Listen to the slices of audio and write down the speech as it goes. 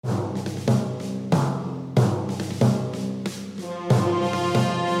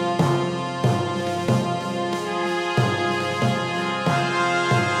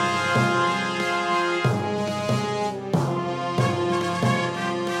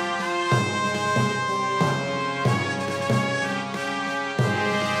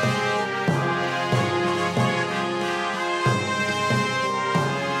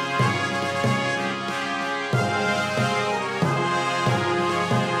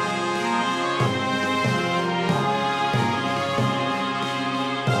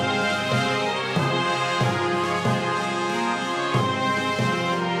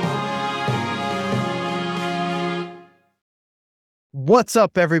What's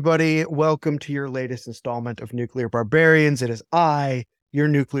up, everybody? Welcome to your latest installment of Nuclear Barbarians. It is I, your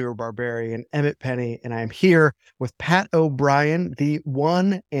nuclear barbarian, Emmett Penny, and I am here with Pat O'Brien, the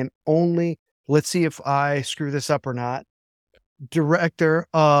one and only, let's see if I screw this up or not, Director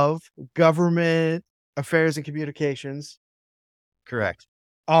of Government Affairs and Communications. Correct.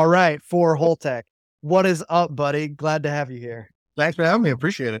 All right, for Holtec. What is up, buddy? Glad to have you here. Thanks for having me.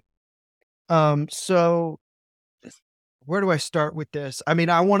 Appreciate it. So where do I start with this? I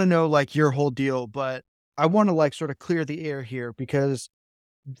mean, I want to know like your whole deal, but I want to like sort of clear the air here because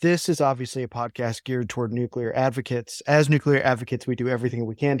this is obviously a podcast geared toward nuclear advocates. As nuclear advocates, we do everything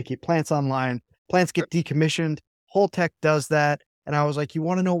we can to keep plants online. Plants get decommissioned. Holtec does that. And I was like, you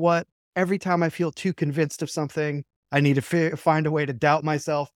want to know what? Every time I feel too convinced of something, I need to find a way to doubt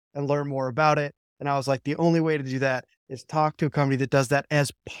myself and learn more about it. And I was like, the only way to do that is talk to a company that does that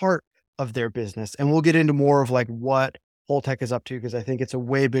as part of their business. And we'll get into more of like what Holtec is up to, because I think it's a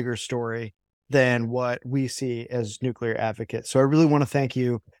way bigger story than what we see as nuclear advocates. So I really want to thank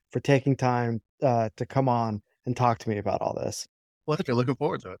you for taking time to come on and talk to me about all this. Well, if you're looking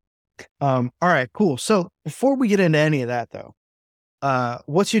forward to it. All right, cool. So before we get into any of that though,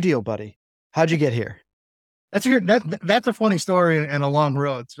 what's your deal, buddy? How'd you get here? That's a funny story and a long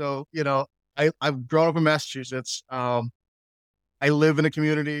road. So, I've grown up in Massachusetts. I live in a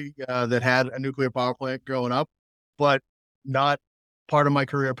community that had a nuclear power plant growing up, but not part of my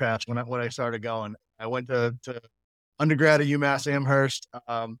career path when I started going. I went to undergrad at UMass Amherst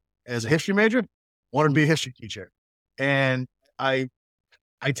as a history major, wanted to be a history teacher. And I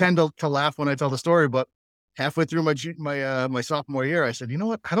tend to laugh when I tell the story, but halfway through my sophomore year, I said, you know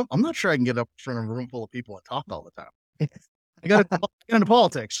what? I'm not sure I can get up in front of a room full of people and talk all the time. I got to get into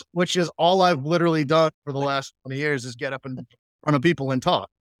politics, which is all I've literally done for the last 20 years is get up in front of people and talk.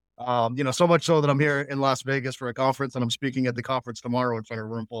 So much so that I'm here in Las Vegas for a conference and I'm speaking at the conference tomorrow in front of a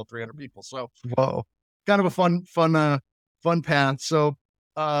room full of 300 people. So, whoa, kind of a fun path. So,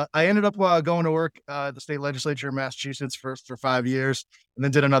 I ended up going to work at the state legislature in Massachusetts first for 5 years, and then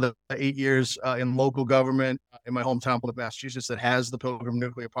did another 8 years in local government in my hometown of Massachusetts that has the Pilgrim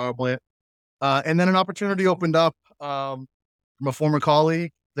nuclear power plant. And then an opportunity opened up from a former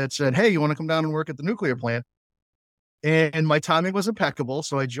colleague that said, "Hey, you want to come down and work at the nuclear plant?" And my timing was impeccable.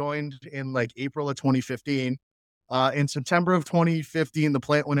 So I joined in like April of 2015. In September of 2015, the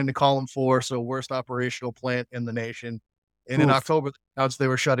plant went into column 4. So worst operational plant in the nation. And in October, they announced they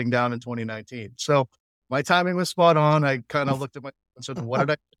were shutting down in 2019. So my timing was spot on. I kind of looked at and said, what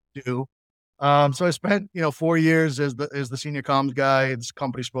did I do? So I spent, 4 years as the senior comms guy, as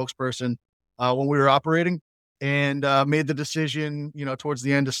company spokesperson when we were operating, and made the decision, towards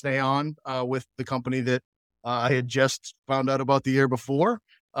the end to stay on with the company that I had just found out about the year before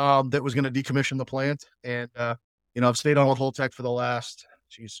that was going to decommission the plant. And, I've stayed on with Holtec for the last,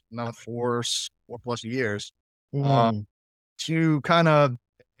 now 4+ years to kind of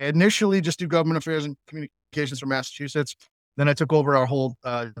initially just do government affairs and communications for Massachusetts. Then I took over our whole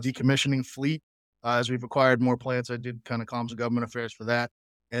decommissioning fleet as we've acquired more plants. I did kind of comms and government affairs for that.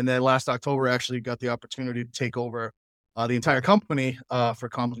 And then last October, I actually got the opportunity to take over the entire company for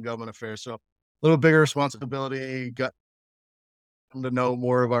comms and government affairs. So a little bigger responsibility, got to know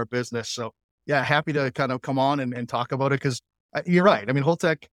more of our business. So yeah, happy to kind of come on and talk about it. Cause you're right. I mean,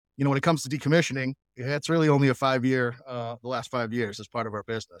 Holtec, when it comes to decommissioning, it's really only a 5-year, the last 5 years as part of our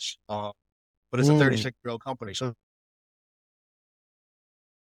business. But it's a 36-year-old company. So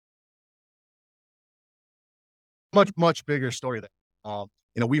much bigger story there.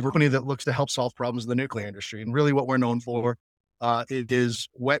 We're a company that looks to help solve problems in the nuclear industry. And really what we're known for it is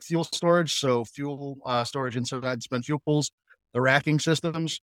wet fuel storage. So fuel storage inside spent fuel pools, the racking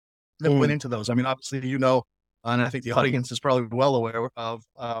systems that went into those. I mean, obviously, and I think the audience is probably well aware of,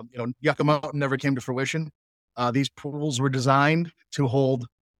 Yucca Mountain never came to fruition. These pools were designed to hold,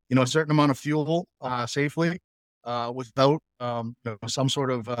 a certain amount of fuel safely without some sort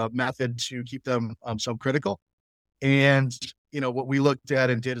of method to keep them subcritical. And, what we looked at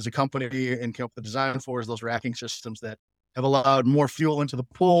and did as a company and came up with the design for is those racking systems that have allowed more fuel into the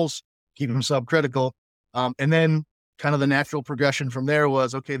pools, keep them subcritical. And then kind of the natural progression from there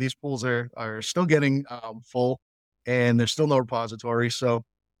was, okay, these pools are still getting full and there's still no repository. So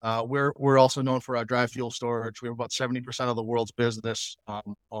we're also known for our dry fuel storage. We have about 70% of the world's business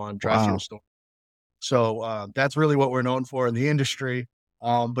on dry fuel storage. So that's really what we're known for in the industry.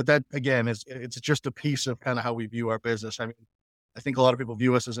 But that, again, it's just a piece of kind of how we view our business. I mean, I think a lot of people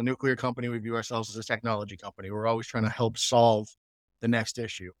view us as a nuclear company. We view ourselves as a technology company. We're always trying to help solve the next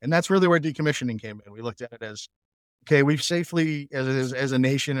issue. And that's really where decommissioning came in. We looked at it as, okay, we've safely, as a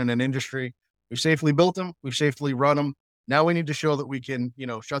nation and an industry, we've safely built them, we've safely run them, Now we need to show that we can,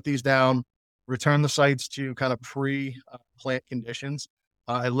 shut these down, return the sites to kind of pre-plant conditions,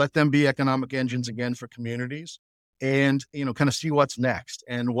 and let them be economic engines again for communities, and kind of see what's next.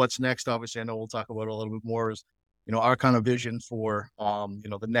 And what's next, obviously, I know we'll talk about it a little bit more, is our kind of vision for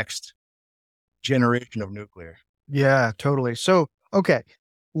the next generation of nuclear. Yeah, totally. So, okay,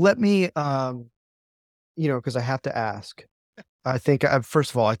 let me, because I have to ask. I think, first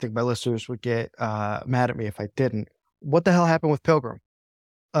of all, I think my listeners would get mad at me if I didn't. What the hell happened with Pilgrim?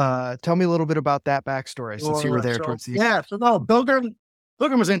 Tell me a little bit about that backstory since you were Sure. there So towards the. yeah, so no, Pilgrim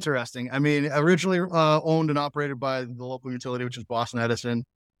was interesting. I mean, originally owned and operated by the local utility, which is Boston Edison,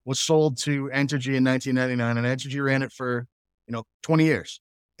 was sold to Entergy in 1999, and Entergy ran it for 20 years.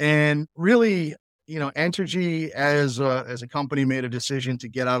 And really, Entergy as a company made a decision to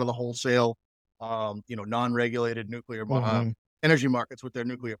get out of the wholesale, non-regulated nuclear Mhm. energy markets with their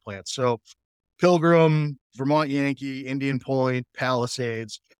nuclear plants. So Pilgrim, Vermont Yankee, Indian Point,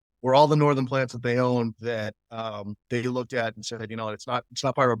 Palisades were all the northern plants that they owned that they looked at and said, it's not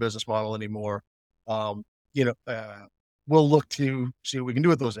part of our business model anymore. Um, you know, uh, we'll look to see what we can do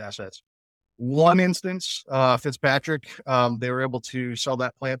with those assets. One instance, Fitzpatrick, they were able to sell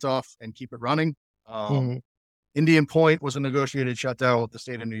that plant off and keep it running. Um, Mhm. Indian Point was a negotiated shutdown with the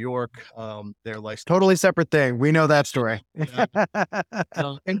state of New York. Their license. Totally separate thing. We know that story.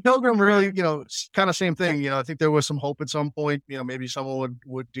 And Pilgrim really, kind of same thing. I think there was some hope at some point, maybe someone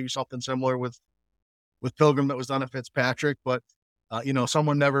would do something similar with Pilgrim that was done at Fitzpatrick, but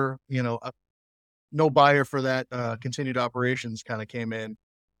someone never, no buyer for that continued operations kind of came in.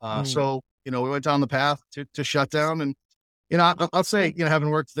 Mm. So, we went down the path to shut down. And, I'll say, having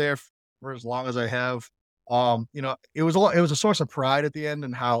worked there for as long as I have, it was a source of pride at the end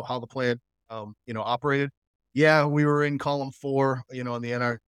and how the plant, operated. Yeah, we were in column 4, in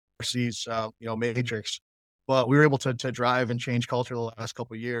the NRC's, matrix, but we were able to drive and change culture the last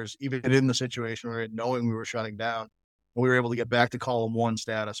couple of years, even in the situation we were in, knowing we were shutting down. We were able to get back to column 1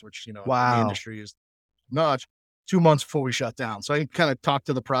 status, which, in the Wow. industry is not 2 months before we shut down. So I kind of talked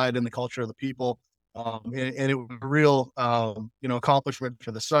to the pride and the culture of the people. And it was a real, accomplishment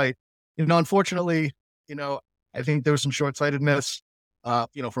for the site. Unfortunately, you know, I think there was some short-sightedness,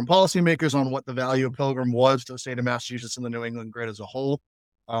 from policymakers on what the value of Pilgrim was to the state of Massachusetts and the New England grid as a whole.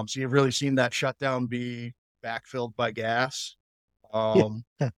 So you've really seen that shutdown be backfilled by gas. Yeah. Um,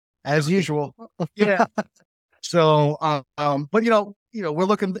 As usual. yeah. So, but we're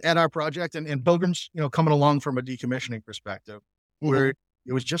looking at our project, and Pilgrim's, coming along from a decommissioning perspective, where Mhm.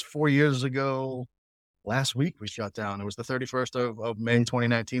 it was just 4 years ago. Last week we shut down. It was the 31st of May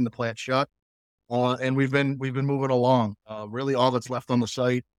 2019. The plant shut, and we've been moving along. Really, all that's left on the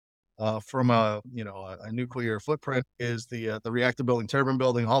site, from a nuclear footprint, is the reactor building, turbine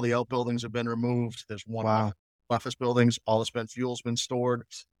building. All the outbuildings have been removed. There's one Wow. office buildings. All the spent fuel's been stored.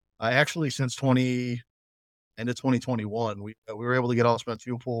 Actually, since end of 2021, we were able to get all the spent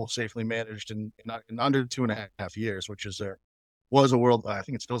fuel pool safely managed in under 2.5 years, which was a world. I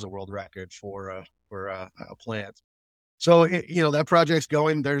think it still is a world record for a plant. So that project's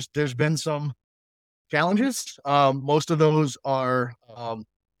going. There's been some challenges. Most of those are,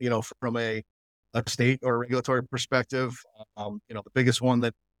 from a state or regulatory perspective. The biggest one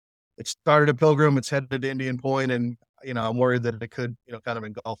that it started at Pilgrim, it's headed to Indian Point, and I'm worried that it could kind of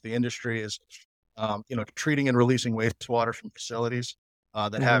engulf the industry, is treating and releasing wastewater from facilities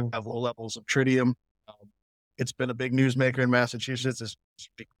that have, Mhm. have low levels of tritium. Um, it's been a big newsmaker in Massachusetts. It's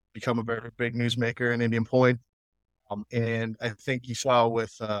become a very big newsmaker in Indian Point. And I think you saw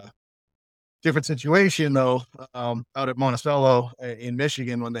with different situation though, out at Monticello in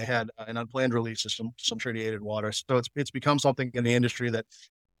Michigan, when they had an unplanned release of some tritiated water. So it's become something in the industry that,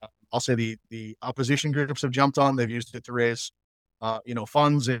 I'll say, the opposition groups have jumped on. They've used it to raise,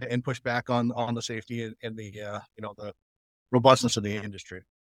 funds and push back on the safety and the robustness of the industry.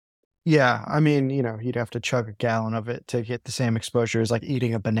 Yeah, I mean, you'd have to chug a gallon of it to get the same exposure as like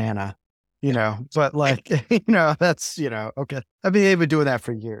eating a banana, Yeah. but like, that's, okay. I mean, they've been doing that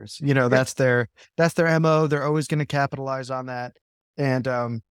for years. Yeah. That's their MO. They're always going to capitalize on that. And,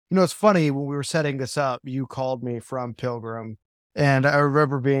 it's funny when we were setting this up, you called me from Pilgrim, and I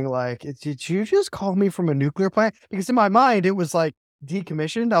remember being like, did you just call me from a nuclear plant? Because in my mind, it was like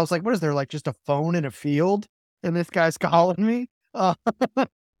decommissioned. I was like, what is there, like just a phone in a field and this guy's calling me? A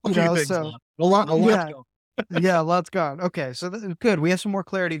few things. So A lot yeah, going. yeah, lots gone. Okay, so good. We have some more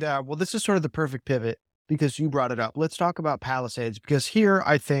clarity now. Well, this is sort of the perfect pivot because you brought it up. Let's talk about Palisades, because here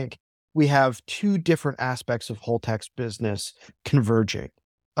I think we have two different aspects of Holtec's business converging.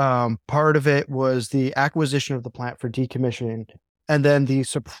 Part of it was the acquisition of the plant for decommissioning, and then the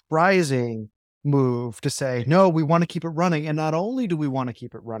surprising move to say, no, we want to keep it running. And not only do we want to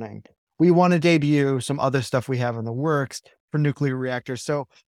keep it running, we want to debut some other stuff we have in the works for nuclear reactors. So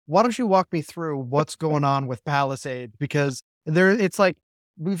why don't you walk me through what's going on with Palisades? Because it's like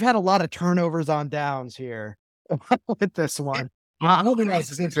we've had a lot of turnovers on downs here with this one. I don't think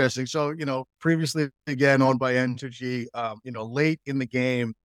that's interesting. So, previously again owned by Entergy, late in the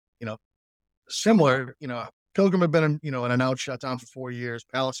game, you know, similar, Pilgrim had been in an out shutdown for 4 years.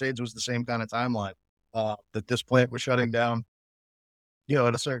 Palisades was the same kind of timeline, that this plant was shutting down,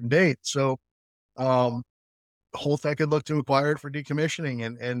 at a certain date. So, um, Holtec had looked to acquire it for decommissioning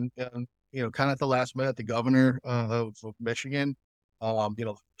and kind of at the last minute, the governor of Michigan,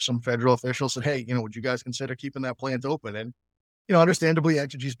 some federal officials said, hey, would you guys consider keeping that plant open? And, understandably,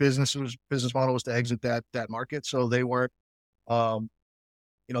 Entergy's business model was to exit that market. So um,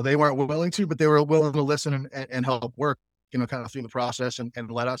 they weren't willing to, but they were willing to listen and help work, kind of through the process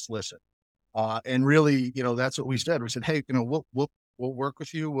and let us listen. And really, that's what we said. We said, hey, we'll work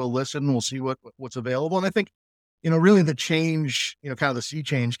with you. We'll listen. We'll see what's available. And I think, really the change, kind of the sea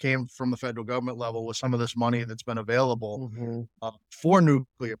change came from the federal government level with some of this money that's been available Mhm. for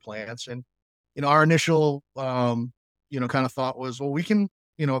nuclear plants. And, our initial, kind of thought was, well, we can,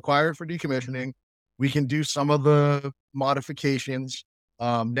 acquire it for decommissioning. We can do some of the modifications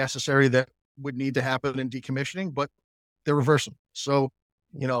necessary that would need to happen in decommissioning, but they're reversible. So,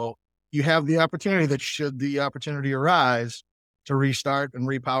 you have the opportunity that should the opportunity arise to restart and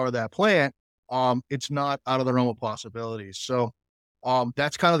repower that plant, it's not out of the realm of possibilities. So,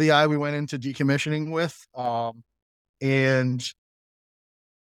 that's kind of the eye we went into decommissioning with, and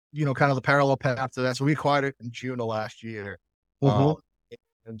kind of the parallel path to that. So we acquired it in June of last year, Mhm. um,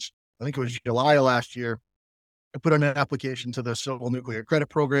 and I think it was July of last year. I put in an application to the Civil Nuclear Credit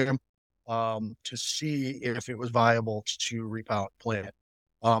Program, to see if it was viable to repower the plant.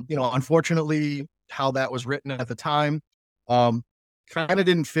 Unfortunately, how that was written at the time, um, kind of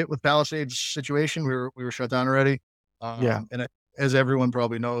didn't fit with Palisades' situation. We were shut down already, Yeah. as everyone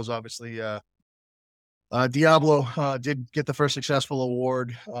probably knows, obviously, Diablo did get the first successful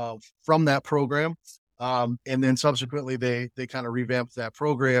award from that program, and then subsequently they kind of revamped that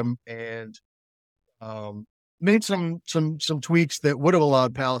program and made some tweaks that would have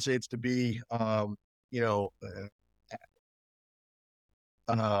allowed Palisades to be, you know,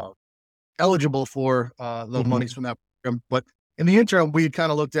 uh, eligible for the Mhm. monies from that program. But in the interim, we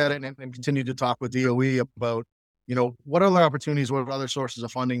kind of looked at it and continued to talk with DOE about, what other opportunities, what other sources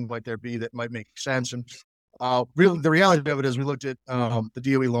of funding might there be that might make sense. And really, the reality of it is we looked at the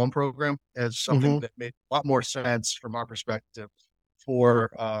DOE loan program as something Mhm. that made a lot more sense from our perspective for,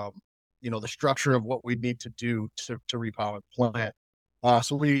 the structure of what we need to do to repower the plant.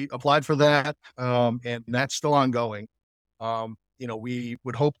 So we applied for that, and that's still ongoing. We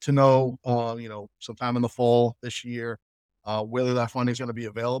would hope to know, sometime in the fall this year, whether that funding is going to be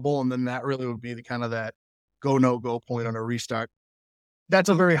available. And then that really would be the kind of that go, no go point on a restart. That's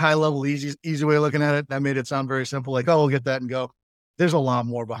a very high level, easy way of looking at it. That made it sound very simple, like, oh, we'll get that and go. There's a lot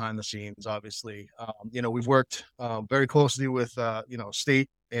more behind the scenes, obviously. We've worked very closely with, state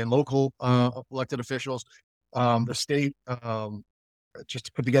and local elected officials. The state, just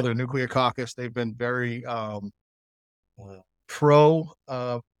to put together a nuclear caucus, they've been very pro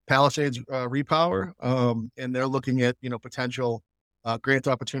Palisades repower, and they're looking at Mhm. potential grant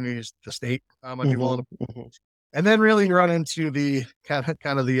opportunities the state might be willing Mhm. to. Mhm. And then really you run into the kind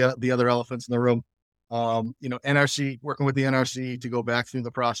of the other elephants in the room. NRC, working with the NRC to go back through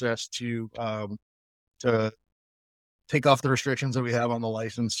the process to take off the restrictions that we have on the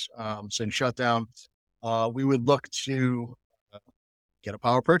license, since shutdown. We would look to uh, get a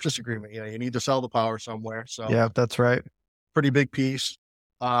power purchase agreement. You need to sell the power somewhere, so Yeah, that's right. pretty big piece.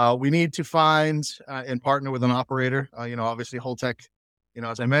 We need to find and partner with an operator. Obviously Holtec,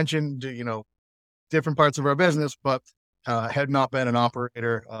 as I mentioned, different parts of our business, but had not been an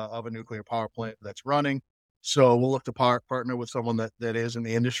operator of a nuclear power plant that's running. So we'll look to partner with someone that is in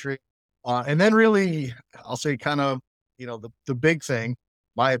the industry. And then really, I'll say kind of, the big thing,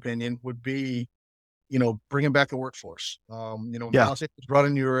 my opinion, would be, bringing back the workforce. When Yeah. Palisades was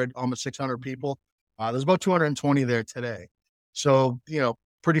running, you were at almost 600 people. There's about 220 there today. So,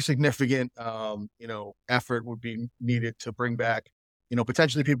 pretty significant, effort would be needed to bring back,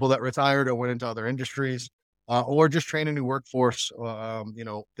 potentially people that retired or went into other industries, or just train a new workforce,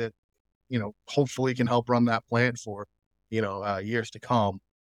 that, hopefully can help run that plant for, years to come.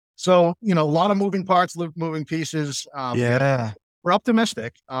 So, a lot of moving parts, moving pieces. Yeah. We're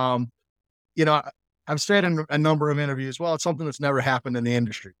optimistic. You know, I've said in a number of interviews, well, it's something that's never happened in the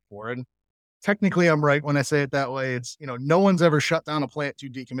industry before. And technically I'm right when I say it that way. It's, no one's ever shut down a plant to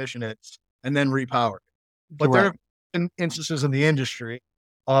decommission it and then repowered. But there Right. have been instances in the industry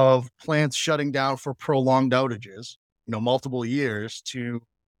of plants shutting down for prolonged outages, multiple years to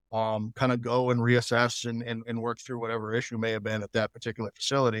kind of go and reassess and work through whatever issue may have been at that particular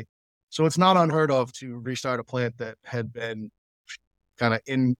facility. So it's not unheard of to restart a plant that had been kind of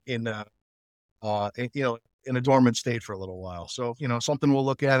in a dormant state for a little while. So, something we'll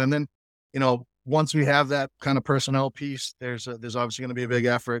look at. And then, once we have that kind of personnel piece, there's obviously going to be a big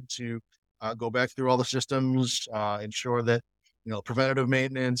effort to go back through all the systems, ensure that, preventative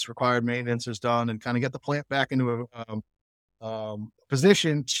maintenance, required maintenance is done, and kind of get the plant back into a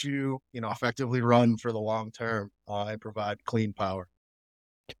position to, effectively run for the long term and provide clean power.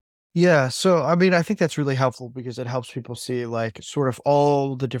 Yeah, so I mean, I think that's really helpful because it helps people see like sort of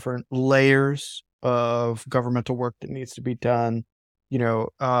all the different layers of governmental work that needs to be done, you know,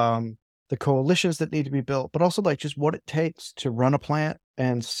 the coalitions that need to be built, but also like just what it takes to run a plant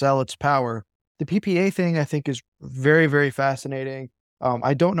and sell its power. The PPA thing I think is very, very fascinating.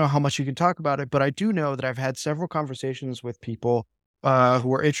 I don't know how much you can talk about it, but I do know that I've had several conversations with people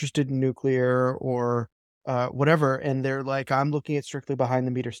who are interested in nuclear or whatever. And they're like, I'm looking at strictly behind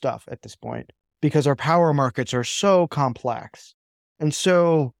the meter stuff at this point because our power markets are so complex and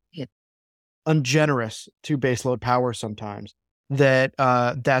so ungenerous to baseload power sometimes that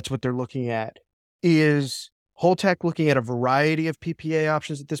that's what they're looking at. Is Holtec looking at a variety of PPA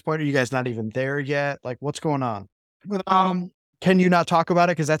options at this point? Are you guys not even there yet? Like, what's going on? Um, Can you not talk about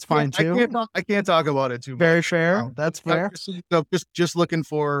it? Because that's yeah, fine too. I can't talk about it too Very much. fair. That's I'm fair. just looking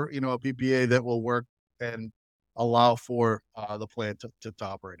for, a PPA that will work and allow for the plant to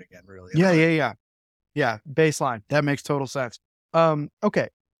operate again, really. Yeah, yeah, yeah. Yeah, baseline. That makes total sense. Okay.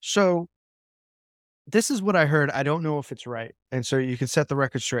 So this is what I heard. I don't know if it's right. And so you can set the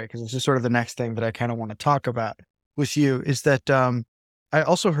record straight because this is sort of the next thing that I kind of want to talk about with you is that I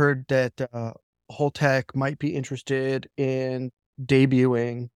also heard that Holtec might be interested in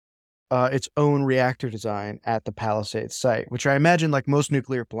debuting its own reactor design at the Palisades site, which I imagine, like most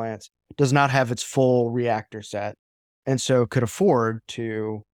nuclear plants, does not have its full reactor set, and so could afford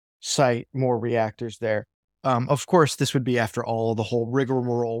to site more reactors there. Of course, this would be after all the whole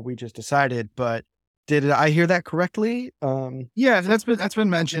rigmarole we just decided, but did I hear that correctly? Yeah, that's been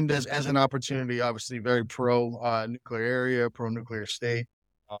mentioned as an opportunity. Obviously, very pro nuclear area, pro nuclear state.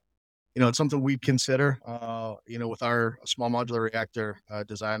 Uh, it's something we'd consider. With our small modular reactor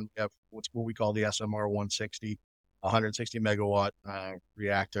design, we have what we call the SMR 160, 160 megawatt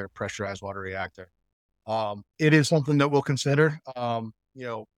reactor, pressurized water reactor. It is something that we'll consider.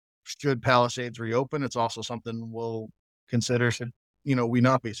 Should Palisades reopen, it's also something we'll consider. Should we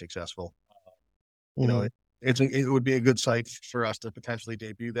not be successful? You know, Mhm, it, it would be a good site for us to potentially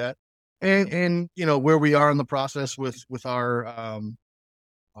debut that. And where we are in the process with our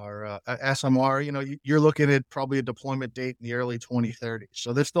SMR, you're looking at probably a deployment date in the early 2030s.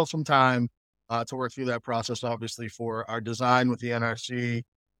 So there's still some time to work through that process, obviously, for our design with the NRC,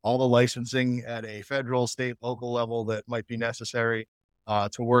 all the licensing at a federal, state, local level that might be necessary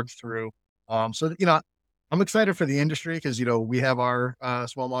to work through. So, I'm excited for the industry because, we have our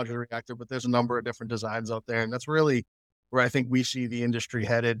small modular reactor, but there's a number of different designs out there. And that's really where I think we see the industry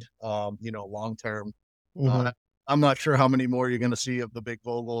headed, long term. mhm, Uh, I'm not sure how many more you're going to see of the big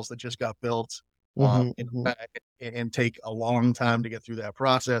Vogels that just got built, mhm, mhm, and take a long time to get through that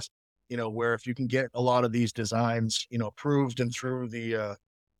process. Where if you can get a lot of these designs, approved and through the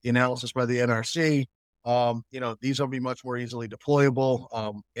analysis by the NRC, these will be much more easily deployable,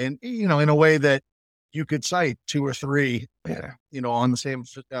 and in a way that you could cite two or three, on the same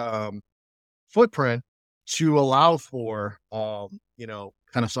footprint to allow for,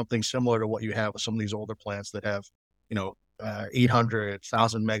 kind of something similar to what you have with some of these older plants that have,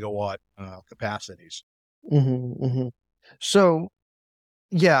 800,000 megawatt capacities. mhm, mhm. So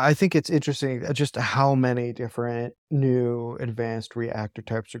yeah, I think it's interesting just how many different new advanced reactor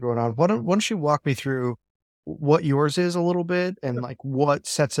types are going on. Why don't you walk me through what yours is a little bit and like what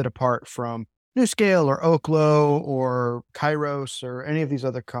sets it apart from NewScale or Oklo or Kairos or any of these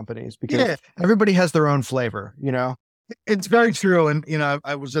other companies? Because Yeah, everybody has their own flavor, you know? it's very true. And,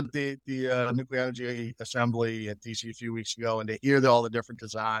 I was at the nuclear energy assembly at DC a few weeks ago, and to hear all the different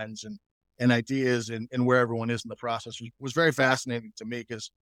designs and ideas and where everyone is in the process was very fascinating to me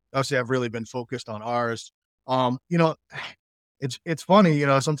because obviously I've really been focused on ours. Um, you know, it's funny,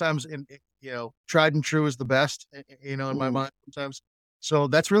 sometimes tried and true is the best, in my Mm, mind sometimes. So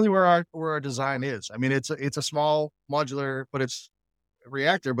that's really where our design is. I mean, it's a small modular, but it's a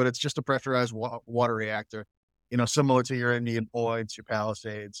reactor, but it's just a pressurized water reactor, similar to your Indian Points, your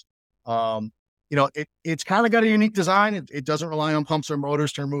Palisades. Um, it's kind of got a unique design. It doesn't rely on pumps or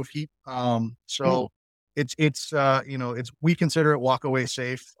motors to remove heat. Mm, So we consider it walk away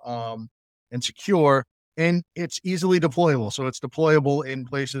safe, and secure, and it's easily deployable. So it's deployable in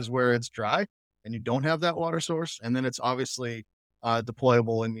places where it's dry and you don't have that water source. And then it's obviously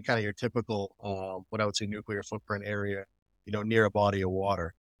deployable in kind of your typical, what I would say, nuclear footprint area, near a body of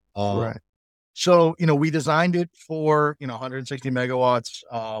water. Um, right. so, we designed it for, 160 megawatts,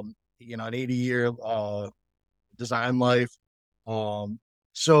 an 80-year design life. Um,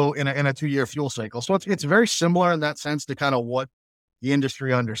 so in a 2-year fuel cycle. So it's very similar in that sense to kind of what the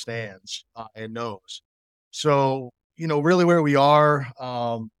industry understands and knows. So, really where we are,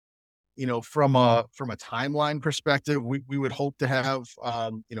 from a timeline perspective, we would hope to have,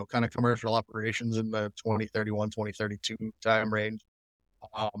 kind of commercial operations in the 2031, 2032 time range.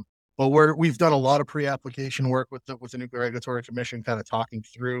 Um, but we've done a lot of pre-application work with the Nuclear Regulatory Commission, kind of talking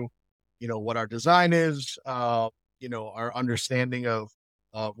through, what our design is, our understanding of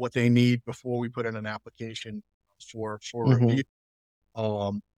what they need before we put in an application for Hmm. review,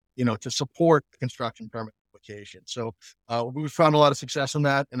 to support the construction permit application. So we found a lot of success in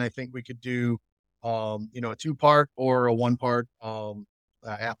that, and I think we could do, a 2-part or a 1-part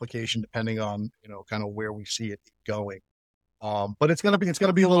application, depending on kind of where we see it going. But it's gonna be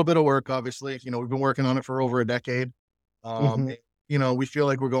a little bit of work, obviously. We've been working on it for over a decade. Hmm. We feel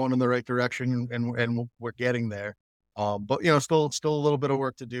like we're going in the right direction, and we're getting there. But still a little bit of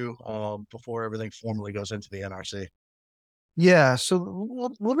work to do before everything formally goes into the NRC. Yeah. So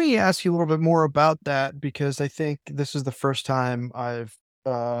let me ask you a little bit more about that because I think this is the first time I've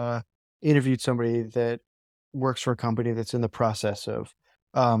uh, interviewed somebody that works for a company that's in the process of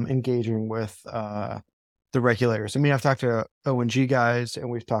engaging with the regulators. I mean, I've talked to ONG guys and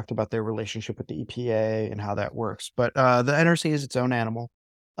we've talked about their relationship with the EPA and how that works, but the NRC is its own animal.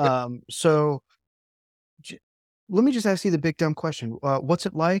 Yep. So J let me just ask you the big dumb question. What's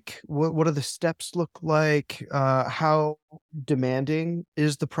it like? What do the steps look like? How demanding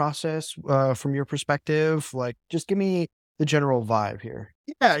is the process, from your perspective? Like, just give me the general vibe here.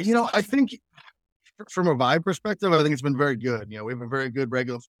 Yeah, I think from a vibe perspective, I think it's been very good. We have a very good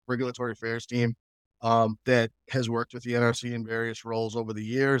regulatory affairs team that has worked with the NRC in various roles over the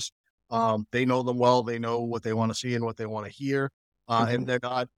years. They know them well. They know what they want to see and what they want to hear, and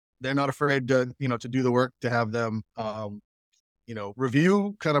Mhm, they're not afraid to do the work to have them,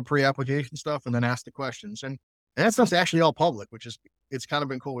 review kind of pre-application stuff and then ask the questions. And that stuff's actually all public, which is it's kind of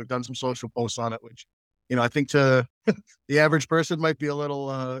been cool. We've done some social posts on it, which I think to the average person might be a little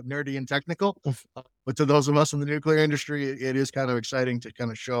nerdy and technical, oof, but to those of us in the nuclear industry, it is kind of exciting to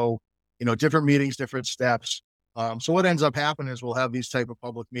kind of show, different meetings, different steps. So what ends up happening is we'll have these type of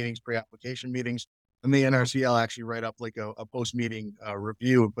public meetings, pre-application meetings, and the NRCL actually write up like a post-meeting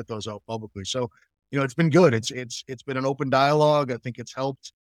review and put those out publicly. So, it's been good. It's been an open dialogue. I think it's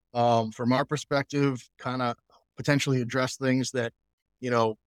helped, from our perspective, kind of potentially address things that, you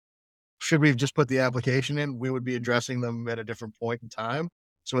know, should we have just put the application in, we would be addressing them at a different point in time.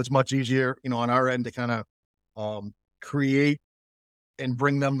 So it's much easier, on our end to kind of create and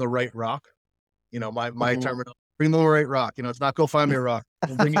bring them the right rock. My mhm. term, bring them the right rock. It's not go find me a rock.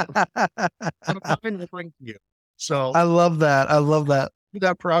 We'll bring it. We'll bring it to you. So I love that. I love that. through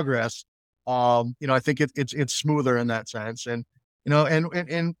that progress, I think it's smoother in that sense, and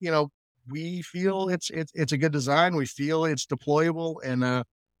we feel it's a good design. We feel it's deployable, and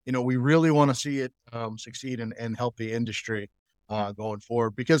we really want to see it succeed and help the industry going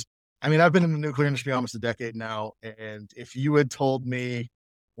forward. Because I mean, I've been in the nuclear industry almost a decade now, and if you had told me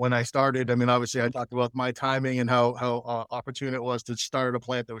when I started, I mean, obviously I talked about my timing and how opportune it was to start a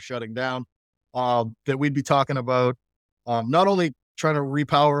plant that was shutting down, that we'd be talking about not only trying to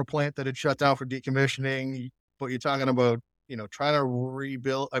repower a plant that had shut down for decommissioning, but you're talking about, trying to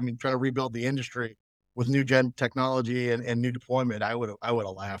rebuild the industry with new gen technology and new deployment. I would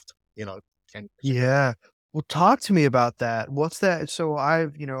have laughed, 10 years ago. Yeah. Well, talk to me about that. What's that? So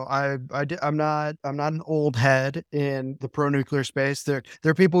I'm not an old head in the pro nuclear space. There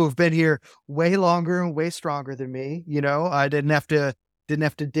are people who've been here way longer and way stronger than me. I didn't have to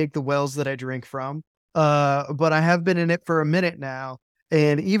dig the wells that I drink from. But I have been in it for a minute now,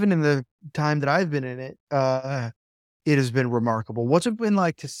 and even in the time that I've been in it, it has been remarkable. What's it been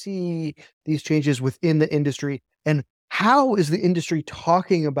like to see these changes within the industry, and how is the industry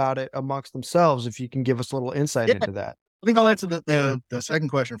talking about it amongst themselves? If you can give us a little insight Yeah, into that. I think I'll answer the second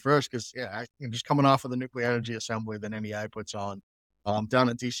question first because yeah, just coming off of the Nuclear Energy Assembly that NEI puts on down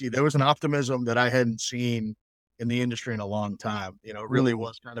at DC, there was an optimism that I hadn't seen in the industry in a long time. It really Mm,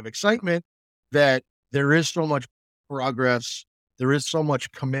 was kind of excitement that there is so much progress, there is so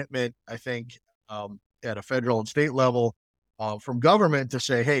much commitment. I think at a federal and state level from government to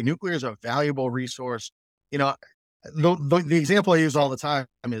say, hey, nuclear is a valuable resource. You know, the example I use all the time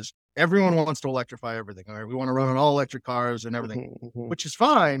is everyone wants to electrify everything. All right, we want to run on all electric cars and everything, Mhm, mhm, which is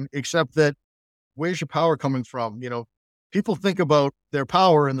fine, except that where's your power coming from? People think about their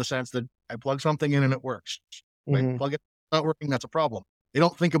power in the sense that I plug something in and it works. Right? mhm. Plug it not working, that's a problem. They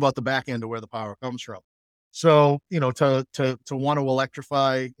don't think about the back end of where the power comes from. So, to want to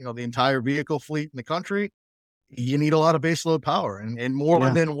electrify, the entire vehicle fleet in the country, you need a lot of baseload power and more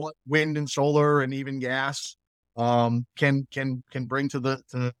Yeah, than what wind and solar and even gas can bring to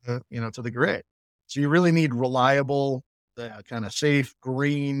the grid. So you really need reliable, kind of safe,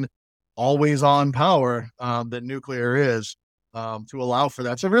 green, always on power that nuclear is to allow for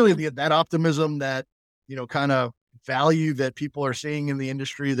that. So really that optimism, that kind of value that people are seeing in the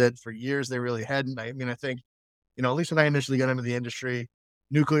industry that for years they really hadn't. I mean, I think at least when I initially got into the industry,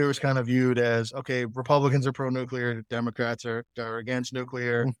 nuclear was kind of viewed as, okay, Republicans are pro-nuclear, Democrats are against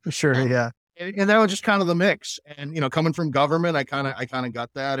nuclear. sure. Um, Yeah. and that was just kind of the mix. And, coming from government, I kind of got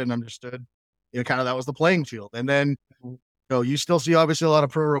that and understood, kind of that was the playing field. And then, you still see obviously a lot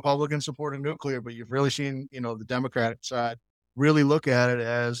of pro-Republican support in nuclear, but you've really seen, the Democratic side really look at it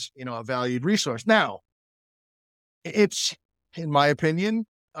as, a valued resource. Now, it's, in my opinion,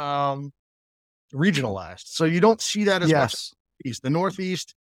 regionalized. So you don't see that as much Yes. east. The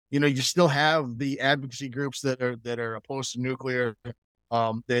Northeast, you still have the advocacy groups that are opposed to nuclear,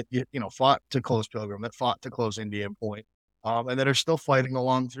 that fought to close Pilgrim, that fought to close Indian Point, and that are still fighting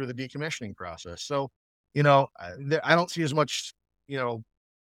along through the decommissioning process. So, I don't see as much,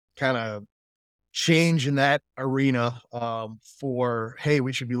 kind of change in that arena for, hey,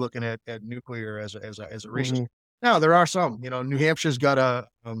 we should be looking at nuclear as a resource. Mhm. Now there are some, New Hampshire's got a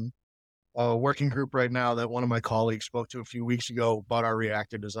working group right now that one of my colleagues spoke to a few weeks ago about our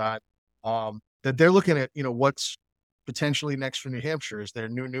reactor design. That they're looking at, what's potentially next for New Hampshire. Is there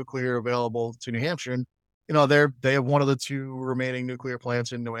new nuclear available to New Hampshire? And, they have one of the two remaining nuclear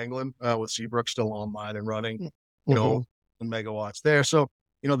plants in New England, with Seabrook still online and running, you know, Mhm. megawatts there. So,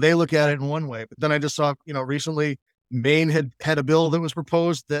 they look at it in one way. But then I just saw, recently Maine had a bill that was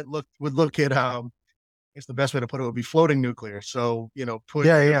proposed that would look at, I guess the best way to put it would be floating nuclear. So, put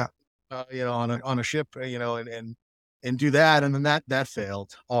Yeah, yeah. on a ship, and do that, and then that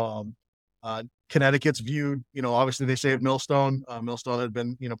failed. Connecticut's viewed, obviously they saved Millstone. Millstone had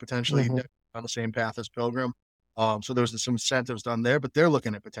been, potentially Mhm. on the same path as Pilgrim. So there was some incentives done there, but they're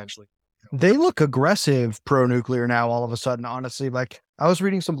looking at potentially. They look aggressive pro-nuclear now all of a sudden, honestly. Like, I was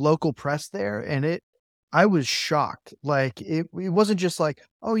reading some local press there, and I was shocked. Like, it wasn't just like,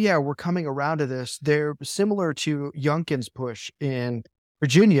 "Oh, yeah, we're coming around to this." They're similar to Youngkin's push in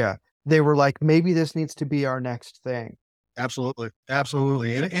Virginia. They were like, "Maybe this needs to be our next thing." Absolutely,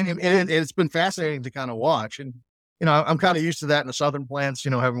 absolutely, and it's been fascinating to kind of watch. And I'm kind of used to that in the southern plants.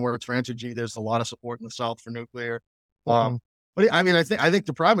 Having worked for Entergy, there's a lot of support in the South for nuclear. Um, Mhm, but I mean, I think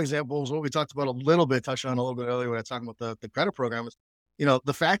the prime example is what we talked about a little bit, touched on a little bit earlier when I was talking about the credit program. Is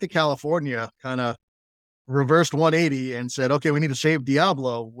the fact that California kind of reversed 180 and said, okay, we need to save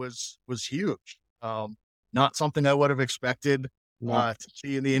Diablo was huge. Not something I would have expected no. to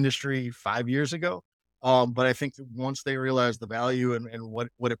see in the industry 5 years ago. But I think that once they realize the value and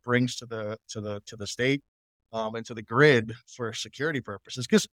what it brings to the state, and to the grid for security purposes,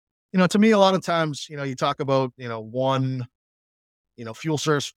 because to me a lot of times you talk about one fuel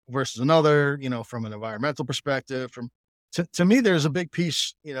source versus another, from an environmental perspective. To me, there's a big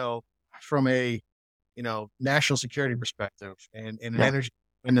piece from a national security perspective and an Yeah. energy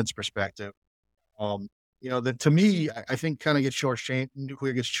independence perspective. Um, that to me, I think kind of gets shortchanged.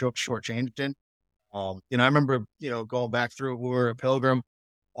 Nuclear gets shortchanged in. I remember, going back through, we were a Pilgrim.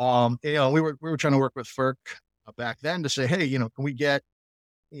 We were trying to work with FERC back then to say, hey, can we get,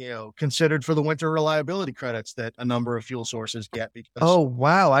 considered for the winter reliability credits that a number of fuel sources get? Because Oh,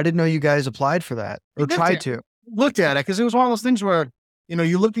 wow, I didn't know you guys applied for that we or looked tried at to. it because it was one of those things where,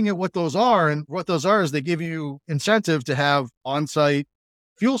 you're looking at what those are, and what those are is they give you incentive to have on-site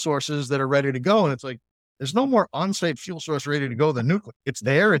fuel sources that are ready to go. And it's like, there's no more on-site fuel source ready to go than nuclear. It's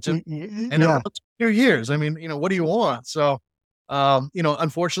there. And it Yeah. runs 2 years. I mean, what do you want? So,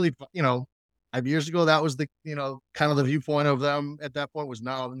 unfortunately, 5 years ago, that was the, kind of the viewpoint of them at that point was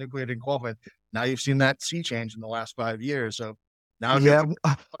now the nuclear didn't qualify. Now you've seen that sea change in the last 5 years. So now Yeah,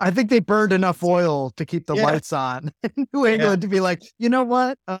 nuclear, I think they burned enough oil to keep the yeah, lights on in New yeah. England to be like, "You know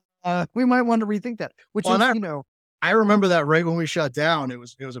what? We might want to rethink that," which Well, and is, I remember that right when we shut down. It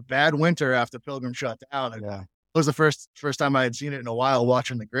was a bad winter after Pilgrim shut down. It yeah. was the first time I had seen it in a while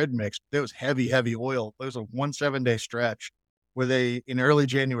watching the grid mix. It was heavy, heavy oil. It was a 7 day stretch. where they in early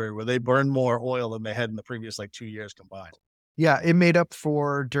January where they burned more oil than they had in the previous like 2 years combined. Yeah, it made up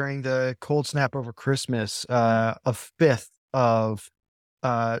for during the cold snap over Christmas, a fifth of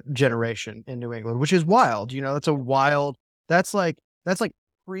generation in New England, which is wild. That's a wild. That's like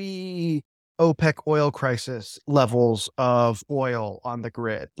pre OPEC oil crisis levels of oil on the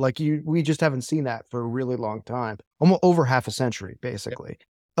grid. We just haven't seen that for a really long time, almost over half a century, Yep. basically.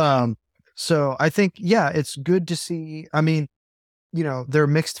 Um, so I think, yeah, it's good to see. I mean, there are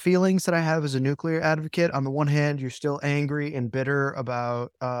mixed feelings that I have as a nuclear advocate. On the one hand, you're still angry and bitter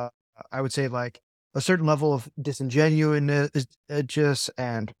about, I would say, like a certain level of disingenuousness just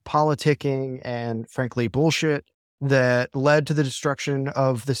and politicking and frankly bullshit that led to the destruction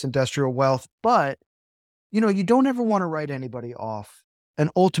of this industrial wealth. But, you don't ever want to write anybody off. And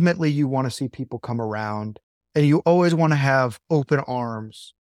ultimately, you want to see people come around and you always want to have open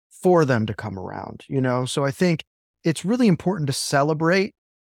arms for them to come around. So I think it's really important to celebrate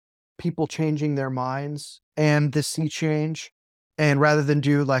people changing their minds and the sea change. And rather than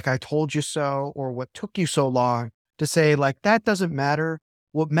do like, I told you so, or what took you so long, to say, like, that doesn't matter.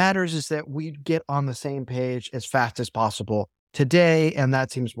 What matters is that we get on the same page as fast as possible today. And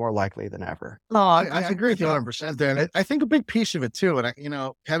that seems more likely than ever. No, I agree with you 100% there. And I think a big piece of it too,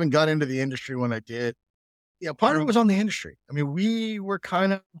 and having got into the industry when I did, part of it was on the industry. I mean, we were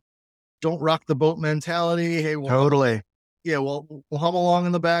kind of don't rock the boat mentality. Hey, Totally. we'll hum along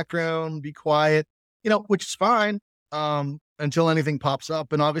in the background, be quiet, which is fine, until anything pops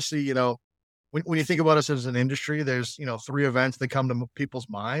up. And obviously, when you think about us as an industry, there's, three events that come to people's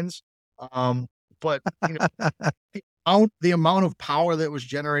minds. But, the amount of power that was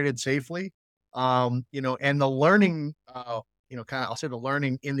generated safely, and the learning, I'll say the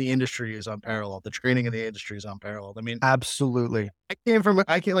learning in the industry is unparalleled. The training in the industry is unparalleled. I mean, Absolutely.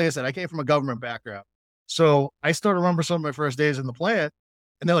 like I said, I came from a government background. So I still remember some of my first days in the plant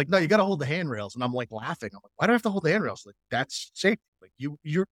and they're like, no, you got to hold the handrails. And I'm like laughing. I'm like, why do I have to hold the handrails? Like, that's safety. Like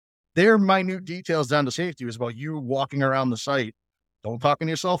their minute details down to safety was about you walking around the site. Don't talk on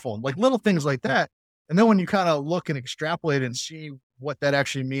your cell phone, like little things like that. And then when you kind of look and extrapolate and see what that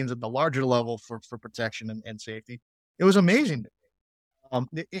actually means at the larger level for protection and safety, it was amazing.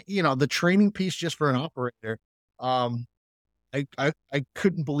 The training piece just for an operator, I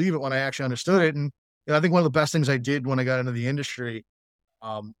couldn't believe it when I actually understood it. And I think one of the best things I did when I got into the industry,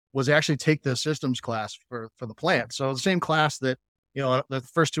 was actually take the systems class for the plant. So the same class that, the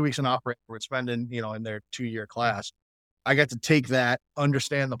first 2 weeks in operator would spend in their 2-year class. I got to take that,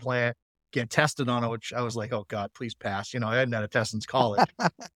 understand the plant, get tested on it, which I was like, oh God, please pass. I hadn't had a test since college.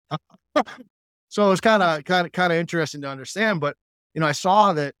 So it was kind of interesting to understand, but, I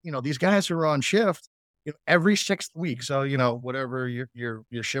saw that, these guys who were on shift, every 6th week. So, whatever your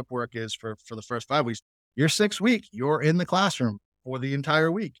shift work is for the first 5 weeks, your 6th week, you're in the classroom for the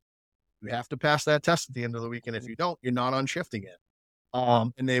entire week. You have to pass that test at the end of the week. And if you don't, you're not on shift again.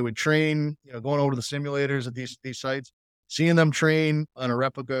 And they would train, going over to the simulators at these sites, seeing them train on a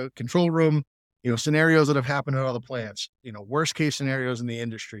replica control room, scenarios that have happened at other plants, worst case scenarios in the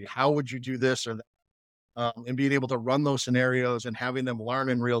industry. How would you do this or that? And being able to run those scenarios and having them learn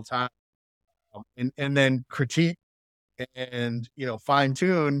in real time, and then critique and, fine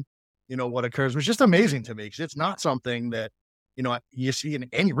tune, what occurs was just amazing to me because it's not something that, you see in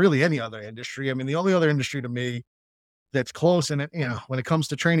any other industry. I mean, the only other industry to me that's close and when it comes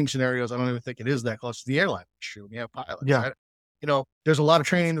to training scenarios, I don't even think it is that close to the airline industry when you have pilots. Yeah. Right? There's a lot of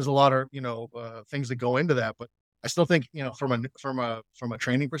training, there's a lot of, things that go into that, but I still think, from a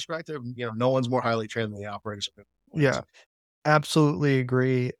training perspective, no one's more highly trained than the operators. Yeah. Absolutely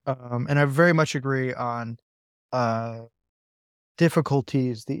agree. And I very much agree on uh,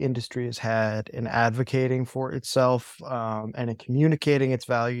 difficulties the industry has had in advocating for itself, and in communicating its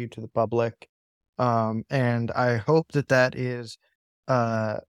value to the public. And I hope that that is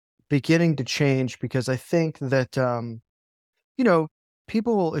uh, beginning to change because I think that, you know,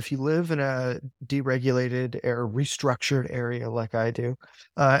 people, if you live in a deregulated or restructured area like I do,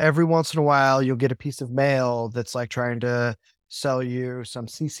 every once in a while you'll get a piece of mail that's like trying to sell you some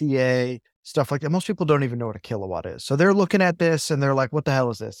CCA stuff like that. Most people don't even know what a kilowatt is. So they're looking at this and they're like, what the hell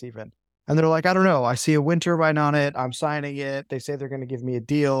is this even? And they're like, I don't know. I see a wind turbine on it. I'm signing it. They say they're going to give me a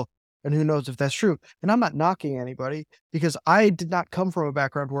deal. And who knows if that's true? And I'm not knocking anybody because I did not come from a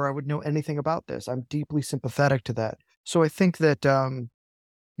background where I would know anything about this. I'm deeply sympathetic to that. So I think that,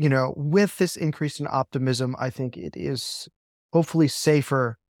 with this increase in optimism, I think it is hopefully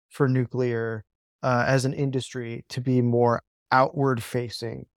safer for nuclear as an industry to be more outward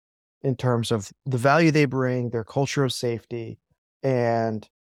facing in terms of the value they bring, their culture of safety. And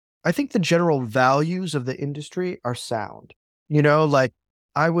I think the general values of the industry are sound. Like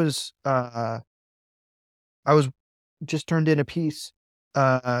I was I was just turned in a piece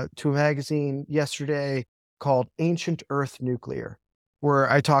to a magazine yesterday called Ancient Earth Nuclear, where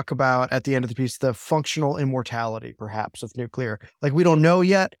I talk about at the end of the piece the functional immortality, perhaps, of nuclear. Like, we don't know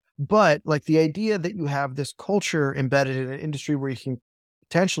yet, but like the idea that you have this culture embedded in an industry where you can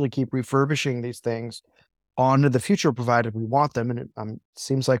potentially keep refurbishing these things on to the future, provided we want them. And it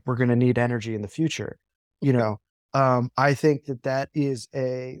seems like we're going to need energy in the future. You know, I think that that is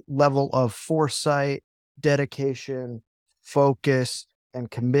a level of foresight, dedication, focus,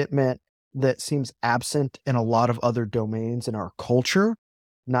 and commitment that seems absent in a lot of other domains in our culture,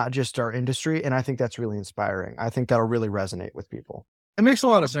 not just our industry. And I think that's really inspiring. I think that'll really resonate with people. It makes a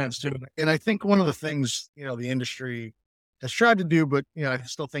lot of sense too. And I think one of the things, the industry has tried to do, but, I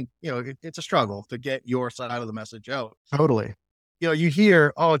still think, it's a struggle to get your side of the message out. Totally. You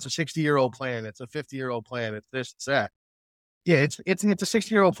hear, oh, it's a 60-year-old plant. It's a 50-year-old plant. It's this, it's that. Yeah. It's a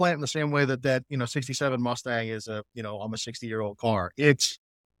 60-year-old plant in the same way that 67 Mustang is I'm a 60-year-old car. It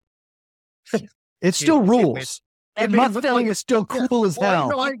It, still it, rules. And Mustang is still cool as well,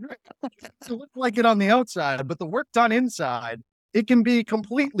 hell. I agree. It looks like it on the outside, but the work done inside, it can be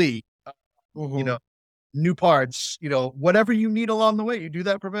completely, you Mhm. know, new parts, whatever you need along the way. You do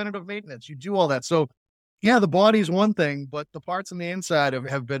that preventative maintenance, you do all that. So, yeah, the body is one thing, but the parts on the inside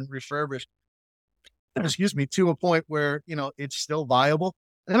have been refurbished, excuse me, to a point where, it's still viable.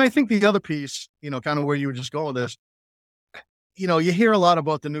 And I think the other piece, kind of where you were just going with this, you hear a lot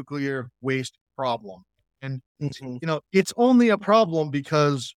about the nuclear waste problem. And, Mhm. it's only a problem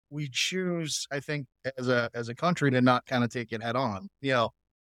because we choose, I think, as a country to not kind of take it head on.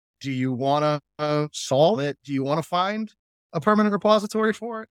 Do you want to solve it? Do you want to find a permanent repository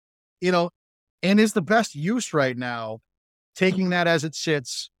for it? You know, and is the best use right now taking that as it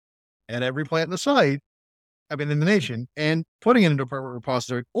sits at every plant in the site, I mean, in the nation, and putting it into a permanent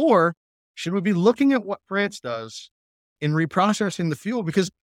repository? Or should we be looking at what France does in reprocessing the fuel?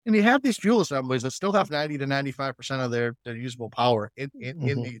 Because and you have these fuel assemblies that still have 90 to 95% of their usable power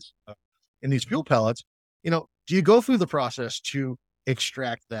Mhm. in these fuel pellets. Do you go through the process to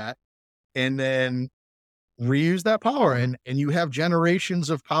extract that and then reuse that power, and you have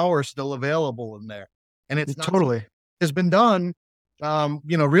generations of power still available in there? And it's not something Totally. has been done,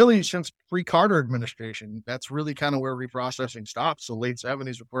 really since pre-Carter administration. That's really kind of where reprocessing stops. The late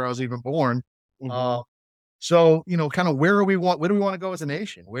 70s, before I was even born. Mhm. Uh, so, kind of where do we want to go as a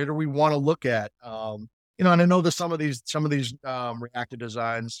nation? Where do we want to look at? And I know that some of these reactor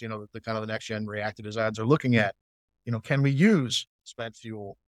designs, the kind of the next gen reactor designs are looking at, can we use spent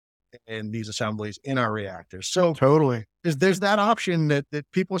fuel in these assemblies in our reactors? So Totally. there's that option that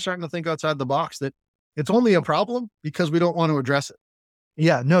people are starting to think outside the box, that it's only a problem because we don't want to address it.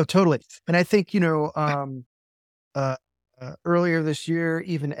 Yeah, no, totally. And I think, uh, earlier this year,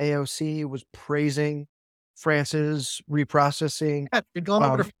 even AOC was praising France's reprocessing. Yeah, you're going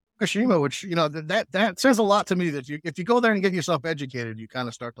over Um, to Fukushima, which that says a lot to me. That if you go there and get yourself educated, you kind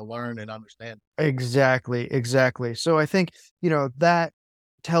of start to learn and understand. exactly, exactly. So I think, that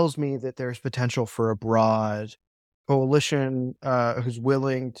tells me that there's potential for a broad coalition who's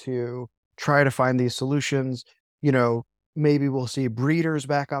willing to try to find these solutions. You know, Maybe we'll see breeders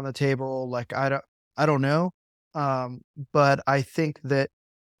back on the table. Like I don't know. Um, but I think that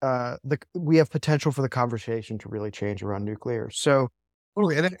the we have potential for the conversation to really change around nuclear. So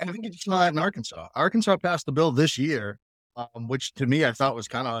Totally, and I think it's not in Arkansas. Arkansas passed the bill this year, which to me I thought was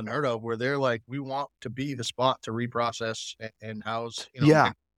kind of unheard of, where they're like, we want to be the spot to reprocess and house,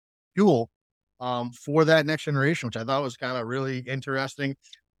 yeah, fuel, for that next generation, which I thought was kind of really interesting.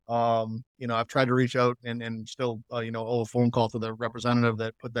 I've tried to reach out and still, owe a phone call to the representative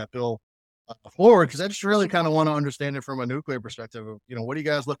that put that bill forward, because I just really kind of want to understand it from a nuclear perspective of, what are you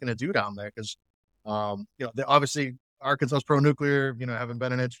guys looking to do down there? Because, they obviously Arkansas's pro nuclear, having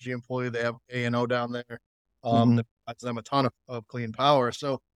been an Entergy employee, they have A&O down there. mhm. That provides them a ton of clean power.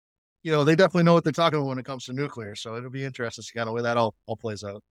 So, they definitely know what they're talking about when it comes to nuclear. So it'll be interesting to see kind of where that all plays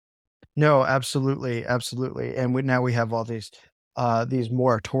out. No, absolutely, absolutely. And now we have all these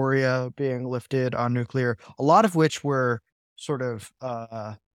moratoria being lifted on nuclear, a lot of which were sort of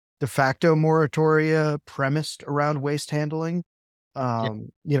de facto moratoria premised around waste handling.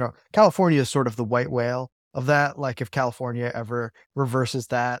 Yeah. California is sort of the white whale of that. Like if California ever reverses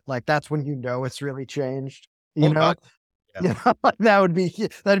that, like that's when it's really changed, you Oh, know? God. Yeah. Like that'd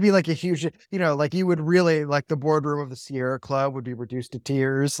be like a huge, like you would really like the boardroom of the Sierra Club would be reduced to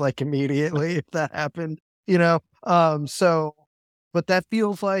tears like immediately if that happened, you know. So but that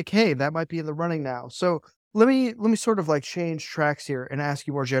feels like, hey, that might be in the running now. So let me sort of like change tracks here and ask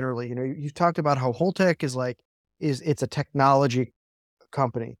you more generally. You've talked about how Holtec is like is it's a technology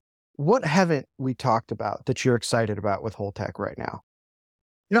company. What haven't we talked about that you're excited about with Holtec right now?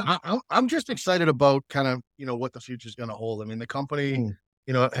 I'm just excited about kind of what the future is going to hold. I mean, the company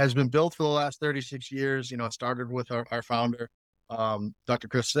Mm, has been built for the last 36 years. It started with our founder, Dr.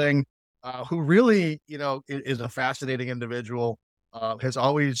 Chris Singh, who really is a fascinating individual. Has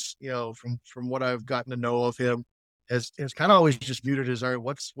always from what I've gotten to know of him, has kind of always just viewed it as, all right,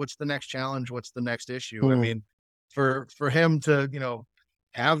 what's the next challenge? What's the next issue? I mm, mean, for him to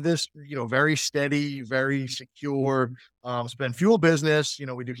have this very steady, very secure spend fuel business.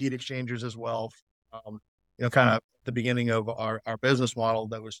 We do heat exchangers as well. Kind of the beginning of our business model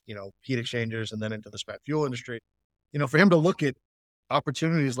that was, heat exchangers and then into the spent fuel industry. For him to look at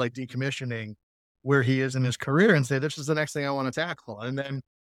opportunities like decommissioning where he is in his career and say, this is the next thing I want to tackle. And then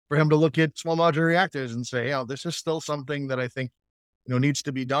for him to look at small modular reactors and say, this is still something that I think, needs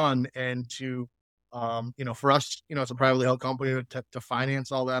to be done. And to, for us, it's a privately held company to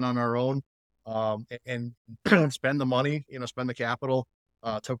finance all that on our own, and spend the money, spend the capital,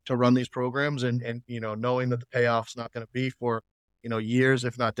 to run these programs, and knowing that the payoff's not going to be for years,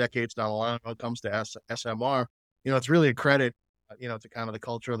 if not decades down the line when it comes to SMR. It's really a credit, to kind of the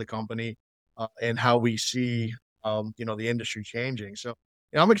culture of the company, and how we see the industry changing. So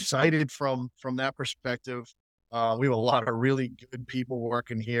I'm excited from that perspective. We have a lot of really good people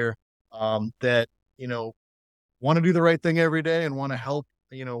working here, that you know want to do the right thing every day and want to help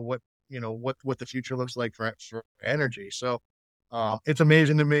what the future looks like for energy. So it's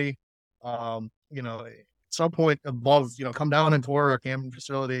amazing to me. At some point above, come down and tour our Camden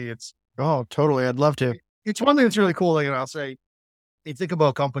facility. oh, totally. I'd love to. It's one thing that's really cool. Like, I'll say, you think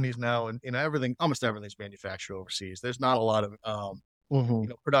about companies now, and everything, almost everything's manufactured overseas. There's not a lot of Hmm.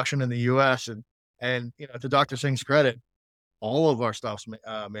 production in the U.S. and to Dr. Singh's credit, all of our stuff's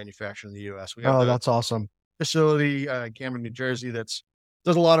manufactured in the U.S. We have Oh, the that's awesome. facility in Cameron, New Jersey, that's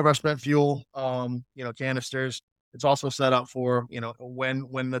does a lot of our spent fuel, canisters. It's also set up for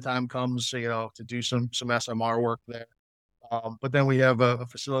when the time comes, to do some SMR work there. But then we have a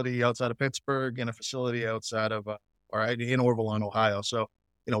facility outside of Pittsburgh and a facility outside of or in Orvalon, Ohio. So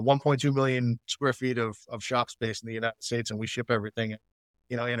 1.2 million square feet of shop space in the United States, and we ship everything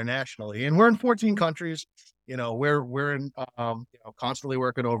internationally. And we're in 14 countries. We're in constantly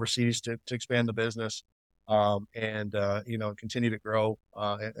working overseas to expand the business, and continue to grow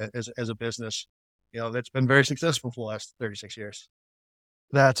as a business, that's been very successful for the last 36 years.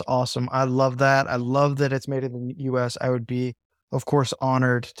 That's awesome. I love that. I love that it's made in the US. I would be, of course,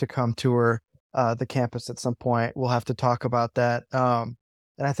 honored to come tour the campus at some point. We'll have to talk about that.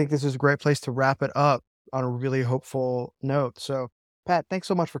 And I think this is a great place to wrap it up on a really hopeful note. So, Pat, thanks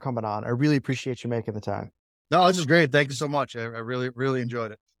so much for coming on. I really appreciate you making the time. No, this is great. Thank you so much. I really, really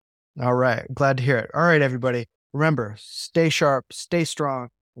enjoyed it. All right. Glad to hear it. All right, everybody. Remember, stay sharp, stay strong,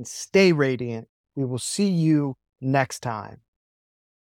 and stay radiant. We will see you next time.